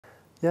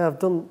Yeah, I've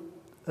done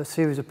a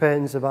series of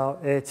paintings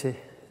about Haiti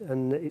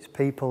and its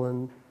people,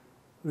 and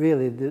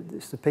really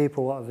it's the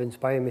people that have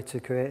inspired me to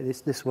create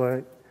this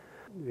work.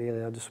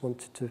 Really, I just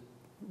wanted to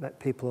make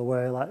people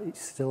aware that it's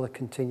still a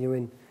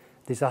continuing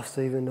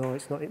disaster, even though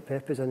it's not in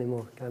papers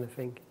anymore, kind of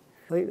thing.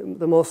 I think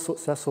the most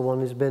successful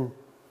one has been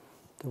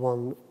the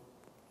one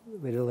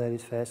with the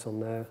lady's face on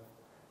there.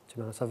 To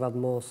be honest, I've had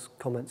most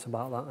comments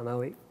about that and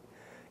how it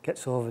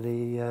gets over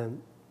the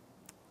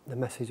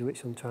message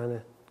which I'm trying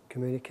to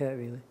communicate,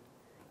 really.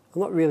 I'm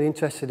not really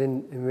interested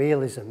in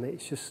realism.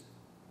 It's just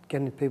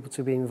getting people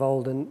to be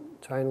involved and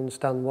trying to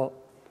understand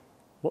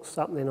what's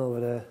happening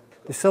over there.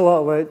 There's still a lot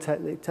of work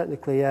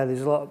technically, yeah.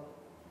 There's a lot of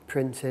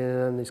printing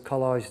and there's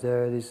collage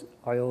there, there's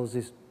oils,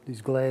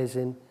 there's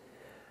glazing.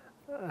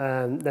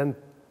 Them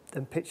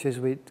pictures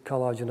with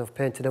collage, and I've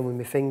painted them with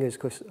my fingers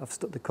because I've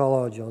stuck the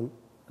collage on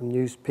and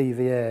used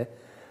PVA,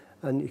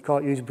 and you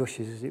can't use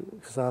brushes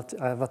because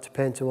I've had to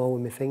paint them all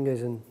with my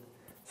fingers, and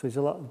so there's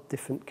a lot of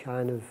different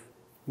kind of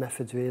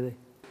methods, really.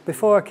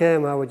 Before I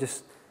came, I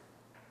was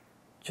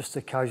just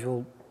a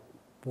casual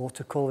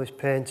watercolourist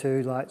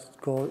painter who likes to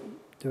go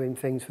doing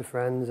things for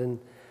friends, and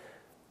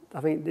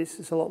I think this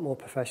is a lot more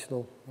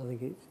professional. I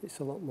think it's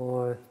a lot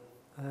more,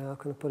 how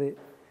can I put it?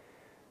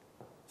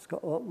 It's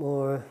got a lot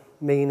more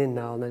meaning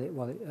now than it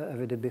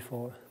ever did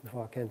before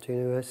I came to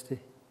university.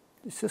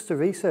 It's just the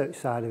research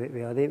side of it,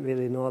 really. I didn't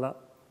really know that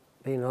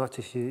being an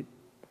artist you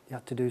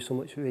had to do so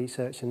much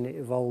research, and it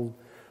involved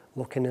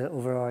looking at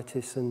other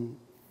artists and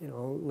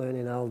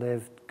learning how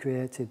they've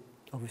created.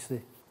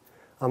 Obviously,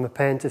 I'm a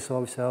painter, so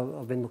obviously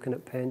I've been looking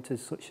at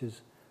painters such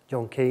as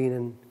John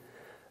Keane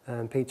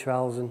and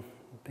portrayals and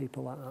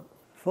people like that.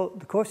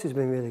 But the course has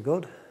been really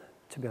good,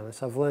 to be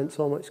honest. I've learned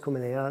so much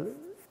coming here.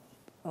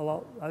 A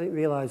lot. I didn't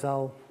realise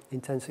how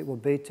intense it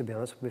would be, to be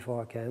honest,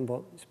 before I came,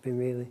 but it's been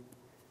really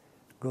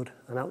good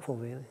and helpful,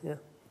 really, yeah.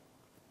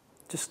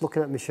 Just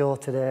looking at my show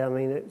today, I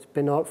mean, it's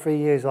been 3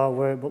 years hard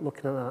work, but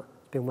looking at that,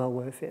 it's been well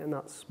worth it, and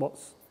that's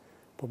what's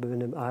probably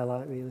been the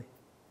highlight, really.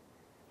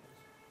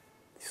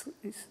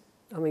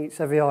 I mean,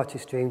 it's every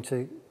artist's dream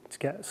to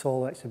get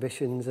solo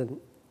exhibitions and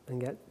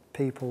get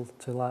people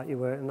to like your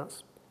work, and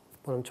that's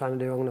what I'm trying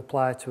to do. I'm going to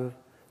apply to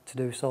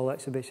do solo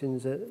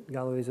exhibitions at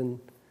galleries, and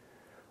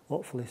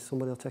hopefully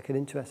somebody will take an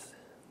interest.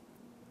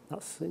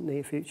 That's in the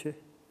near future.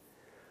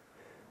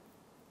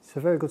 It's a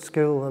very good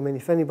school. I mean,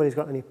 if anybody's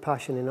got any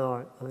passion in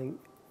art, I think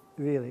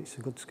really it's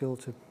a good school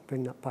to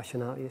bring that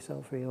passion out of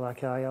yourself, really,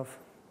 like I have.